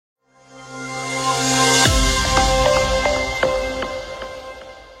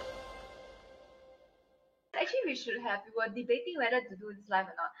should have. We were debating whether to do this live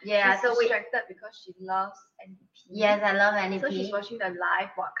or not. Yeah, She's so we. distracted because she loves NDP. Yes, I love NDP. So she's watching the live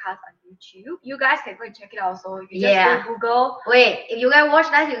broadcast on YouTube. You guys can go and check it out. So you just go Google. Wait, if you guys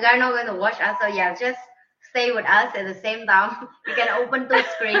watch us, you guys not going to watch us. So yeah, just stay with us at the same time. You can open two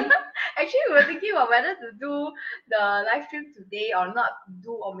screens. Actually, we were thinking about whether to do the live stream today or not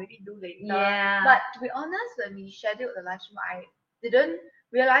do, or maybe do later. Yeah. But to be honest, when we scheduled the live stream, I didn't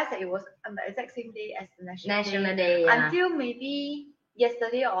realize that it was on the exact same day as the National Day. Yeah. Until maybe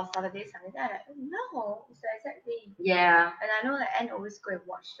yesterday or Saturday, Sunday. Then I'm like, oh no, it's the exact day. Yeah. And I know that Anne always go and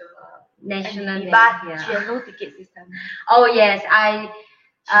watch the National NDP, Day, but she has no tickets this time. Oh yes, I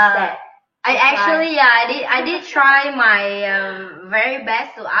did try my very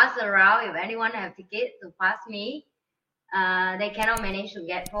best to ask around if anyone have tickets to pass me. They cannot manage to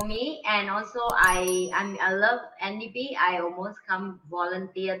get for me, and also I love NDP. I almost come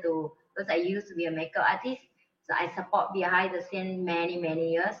volunteer to, because I used to be a makeup artist, so I support behind the scene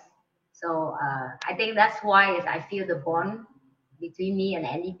many years. So I think that's why is I feel the bond between me and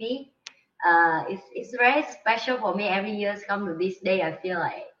NDP. It's very special for me. Every year come to this day, I feel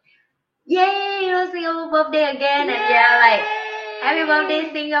like, yay, Singapore birthday again. Yay! And like, happy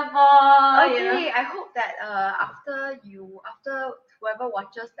birthday Singapore. Okay, I hope that after whoever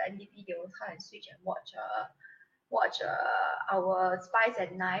watches the NDP, they will come and switch and watch our Spice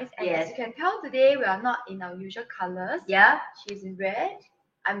and Nice. And as you can tell today, we are not in our usual colors. Yeah. She's in red.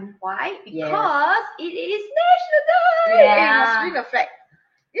 I'm white because it is National Day. Yeah. You must bring a flag.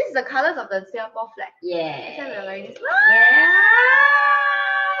 This is the colors of the Singapore flag. Yeah. So we're wearing this. Yeah.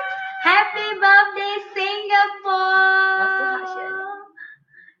 Happy birthday, Singapore!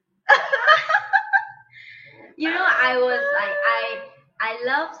 I was like, I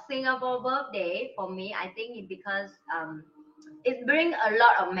love Singapore birthday. For me, I think it because it bring a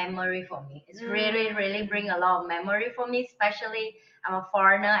lot of memory for me. It's really bring a lot of memory for me. Especially I'm a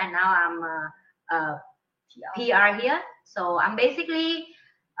foreigner and now I'm a PR here, so I'm basically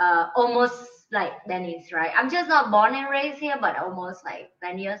almost like Dennis, right? I'm just not born and raised here, but almost like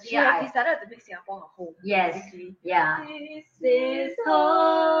 10 years here. I decided to make Singapore a home. Yes. Basically. Yeah. This is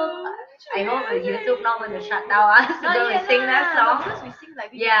home. I hope the YouTube not going to shut down us because we sing that song. Because we sing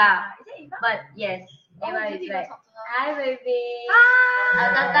like yeah. Is it Eva? But yes. Eva is like, hi baby.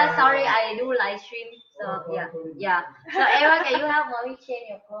 Hi. Tata, sorry, I do live stream. So yeah. So Eva, can you help mommy change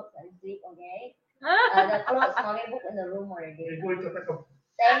your clothes and sleep, okay? The clothes mommy booked in the room already.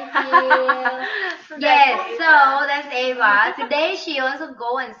 Thank you. Yes, so that's Eva. Today she also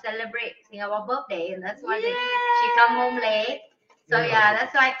go and celebrate Singapore birthday, and that's why she come home late. So yeah,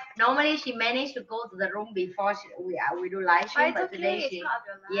 that's why normally she managed to go to the room before we do live stream, but today she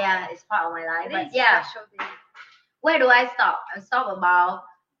it's part of my life. But yeah, where do I stop? I stop about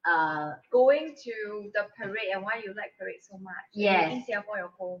going to the parade and why you like parade so much. Yes. In Singapore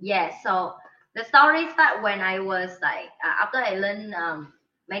your home. Yes. So the story start when I was like after I learned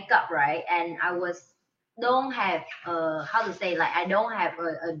makeup, right? And I don't have how to say, like I don't have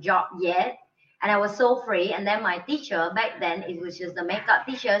a job yet, and I was so free. And then my teacher back then, it was just the makeup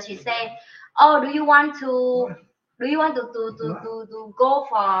teacher, she said, oh, do you want to go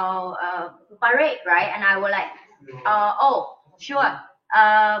for parade, right? And I was like, oh sure,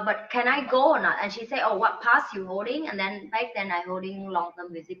 but can I go or not? And she said, oh, what pass you holding? And then back then I holding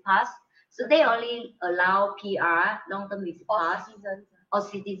long-term visit pass, so they only allow PR, long-term visit pass or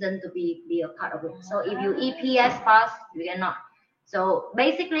citizen to be a part of it. So if you EPS pass, you cannot. So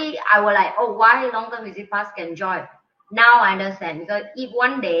basically, I was like, oh, why long-term visit pass can join? Now I understand, because if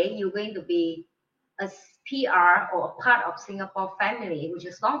one day you're going to be a PR or a part of Singapore family, which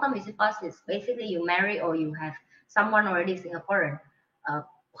is long-term visit pass, is basically you marry or you have someone already Singaporean,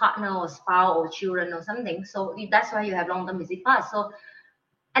 partner or spouse or children or something. So that's why you have long-term visit pass. So,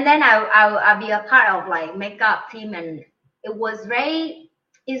 and then I'll be a part of like makeup team, and it was very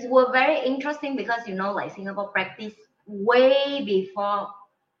interesting because like Singapore practice way before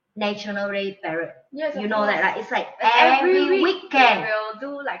National Day parade. Yes, you know that, like it's like every weekend we'll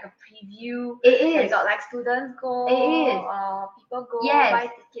do like a preview. It is. They got like students go. It is. People go buy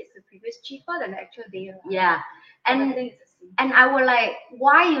tickets to previous cheaper than the actual day. Right? Yeah, and I was like,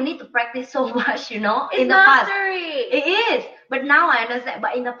 why you need to practice so much? It's in the past. It is. But now I understand.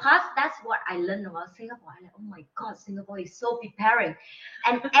 But in the past, that's what I learned about Singapore. I'm like, oh my God, Singapore is so preparing.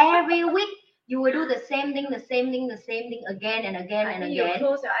 And every week, you will do the same thing again and again and again. You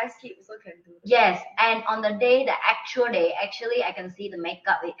close your eyes, sleep, so can do. Yes, and on the day, the actual day, actually, I can see the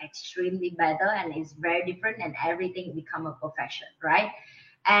makeup is extremely better and it's very different, and everything become a perfection, right?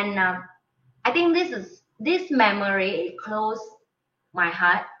 And I think this memory, it closed my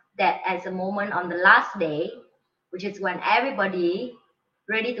heart, that as a moment on the last day, which is when everybody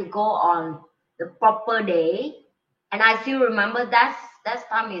ready to go on the proper day. And I still remember that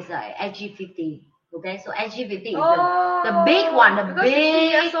time is SG50. Okay, so SG50 is the big one, the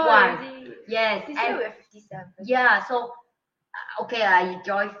big one. Already. Yes. This year we're 57. Yeah, so okay, I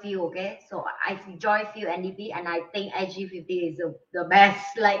enjoy few, okay? So I enjoy few NDP, and I think SG50 is the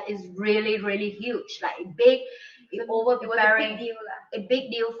best. Like, it's really, really huge. Like, big, It over was a preparing, big deal lah. a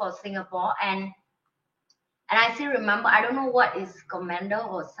big deal for Singapore. And I still remember, I don't know what is commander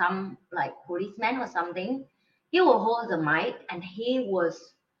or some like policeman or something. He will hold the mic, and he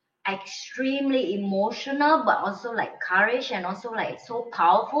was extremely emotional, but also like courage, and also like so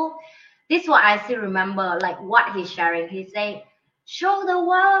powerful. This is what I still remember, like what he's sharing. He said, "Show the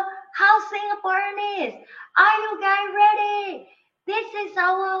world how Singaporean is. Are you guys ready? This is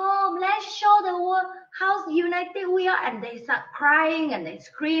our home. Let's show the world how united we are." And they start crying, and they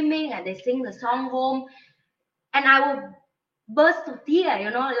screaming, and they sing the song home. And I will burst to tear,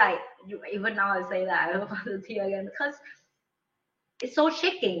 like even now I say that I will burst to tear again, because it's so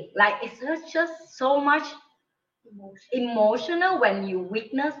shaking. Like, it's just so much emotional when you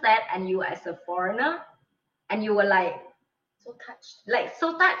witness that, and you as a foreigner, and you were like So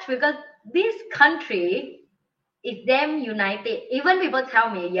touched. Because this country is damn united. Even people tell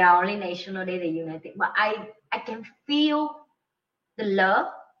me, yeah, only National Day they united, but I can feel the love.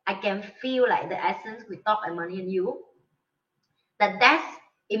 I can feel like the essence we talk and Money and You. That's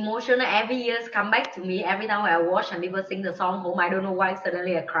emotional. Every year come back to me every time I watch and people sing the song home. I don't know why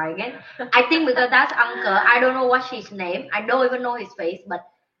suddenly I cry again. I think because that's uncle. I don't know what's his name. I don't even know his face, but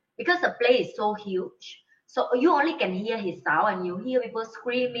because the place is so huge, so you only can hear his sound, and you hear people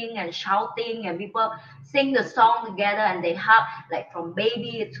screaming and shouting, and people sing the song together, and they hug, like from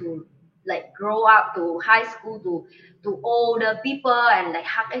baby to like grow up to high school to older people, and like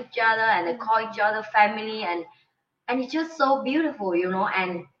hug each other, and they call each other family, and it's just so beautiful,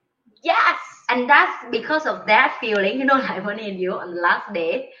 and Yes. and that's because of that feeling, like Money and You on the last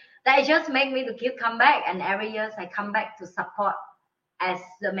day, that it just make me to keep come back. And every year I come back to support as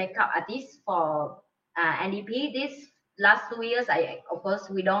the makeup artist for NDP. This last 2 years, of course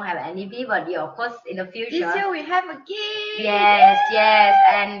we don't have NDP, but yeah, of course in the future. This year we have again. Yes,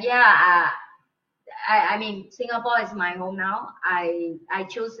 and yeah. I mean, Singapore is my home now. I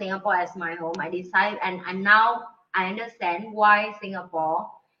choose Singapore as my home. I decide, and now I understand why Singapore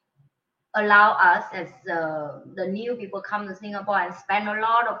allow us as the new people come to Singapore and spend a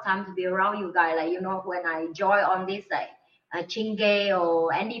lot of time to be around you guys. Like, when I join on this like Chingay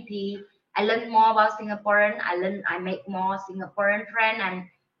or NDP, I learn more about Singaporean. I make more Singaporean friend, and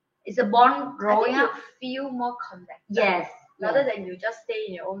it's a bond growing up. You feel more connected. Yes. Rather than you just stay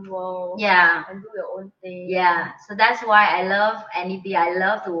in your own world. Yeah. And do your own thing. Yeah. So that's why I love NDP. I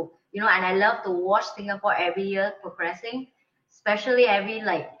love to, and I love to watch Singapore every year progressing. Especially every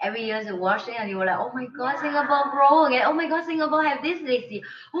year you watch it, and you were like, oh my god, yeah. Singapore grow again. Oh my god, Singapore have this year.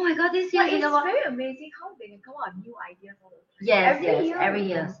 Oh my god, this year Singapore. It's very amazing how they can come up with new ideas all the time. Yes, every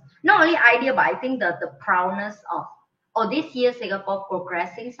year. Not only idea, but I think the proudness of this year Singapore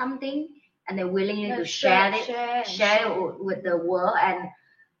progressing something, and they're willing to share it with the world. And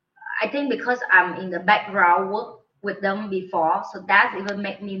I think because I'm in the background work with them before, so that even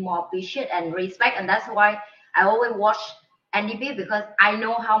make me more appreciate and respect. And that's why I always watch NDP, because I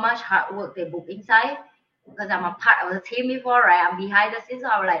know how much hard work they put inside, because I'm a part of the team before, right? I'm behind the scenes, so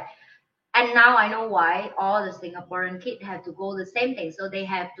I'm like, and now I know why all the Singaporean kids have to go the same thing. So they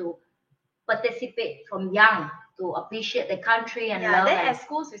have to participate from young to appreciate the country and love. Then at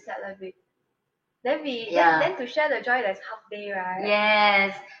schools we celebrate. Then then to share the joy, there's half day, right?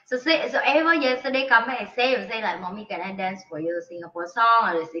 Yes. So Ava yesterday come back and say like, mommy, can I dance for you the Singapore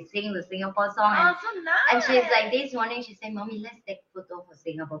song, or sing the Singapore song? Oh, so nice. And she's like, this morning she said, mommy, let's take photo for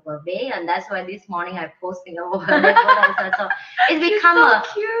Singapore birthday. And that's why this morning I post Singapore birthday photo. So it's become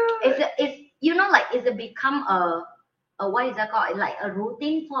cute. It's become a what is that called? Like a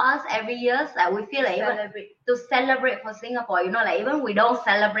routine for us every year. Like we feel like to celebrate for Singapore. Like even we don't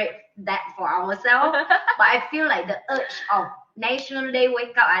celebrate that for ourselves, but I feel like the urge of National Day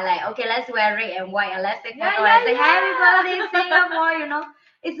wake up. I like, okay, let's wear red and white and let's take photo and say happy birthday Singapore.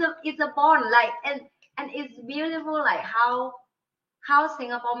 It's a bond, like, and it's beautiful, like how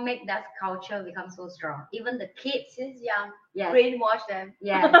Singapore make that culture become so strong. Even the kids since young, yes. brainwash them.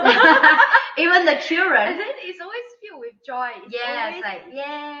 Yes. Even the children. And then it's always filled with joy.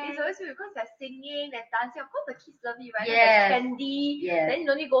 It's always filled because they're singing, they're dancing. Of course, the kids love it, right? Yes. There's candy. Yes. Then you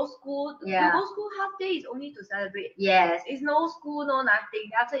don't need to go school. Yeah. You go school half day is only to celebrate. Yes. It's no school, no nothing.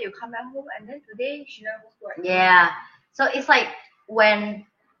 After you come back home, and then today she never go school. Right? Yeah. So it's like when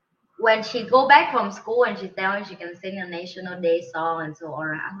when she go back from school and she tell me she can sing a National Day song and so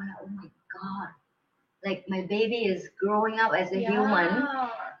on, I'm like, oh my god, like my baby is growing up as a human,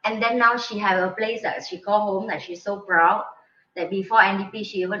 and then now she have a place that she call home, that she's so proud that before NDP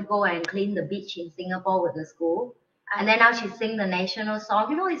she even go and clean the beach in Singapore with the school, and then now she sing the national song.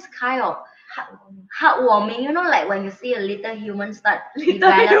 You know, it's kind of heartwarming. You know, like when you see a little human start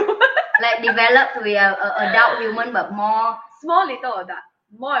develop, like develop to be a adult human, but more small little adult,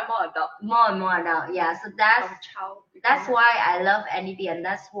 more and more adult, more and more adult. Yeah, so that's why I love NDP, and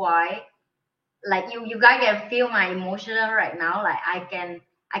that's why, like you guys can feel my emotional right now. Like I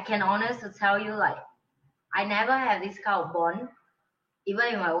can honest to tell you, like I never have this kind of bond,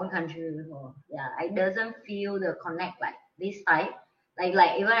 even in my own country before. Yeah, I doesn't feel the connect like this type.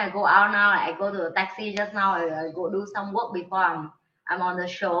 Like even I go out now, like I go to a taxi just now, I go do some work before I'm on the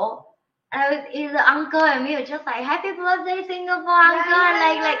show. And the uncle and me were just like, happy birthday Singapore, uncle,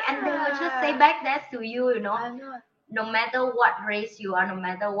 and they will just say back that to you, you know. No matter what race you are, no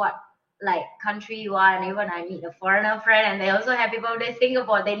matter what like country you are, and even I meet a foreigner friend and they also happy birthday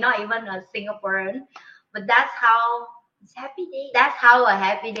Singapore. They're not even a Singaporean, but that's how it's happy day. That's how a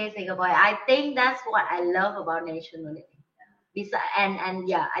happy day Singapore. I think that's what I love about National Day. And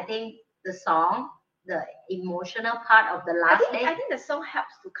yeah, I think the song, the emotional part of the last day. I think the song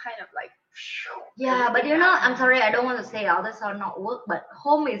helps to kind of like. Yeah, but you know, I'm sorry, I don't want to say other song not work, but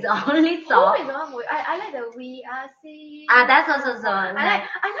Home is the only song. Home is the one I like the We Are Singing. That's also song. I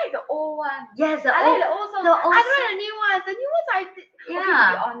like the old one. Yes, I like the old song. I don't like the new ones. The new ones yeah.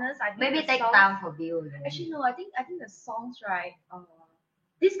 Okay, to be honest, I think maybe take time for view. Actually, no, I think the songs, right?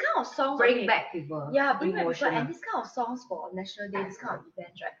 This kind of songs bring back people. Yeah, bring back people, and this kind of songs for National Day, this kind of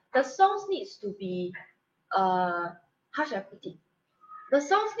events, right? The songs needs to be, how should I put it? The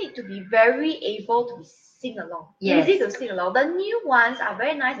songs need to be very able to be sing along. Yes. Easy to sing along. The new ones are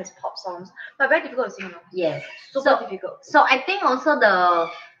very nice as pop songs, but very difficult to sing along. Yes. Super difficult. So I think also the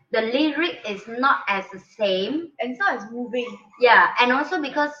lyric is not as the same. And it's not as moving. Yeah, and also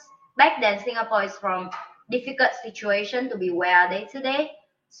because back then Singapore is from difficult situation to be where are they today.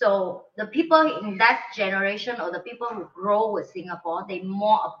 So the people in that generation or the people who grow with Singapore, they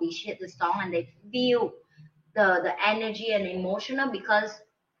more appreciate the song and they feel the energy and emotional because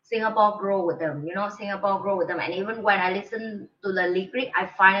Singapore grow with them. You know, Singapore grow with them. And even when I listen to the lyric, I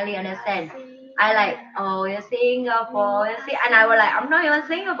finally understand. I like, oh, you're Singapore, and I was like, I'm not even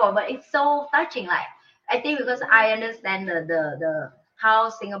Singapore, but it's so touching. Like, I think because I understand the how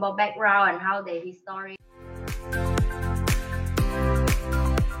Singapore background and how the history.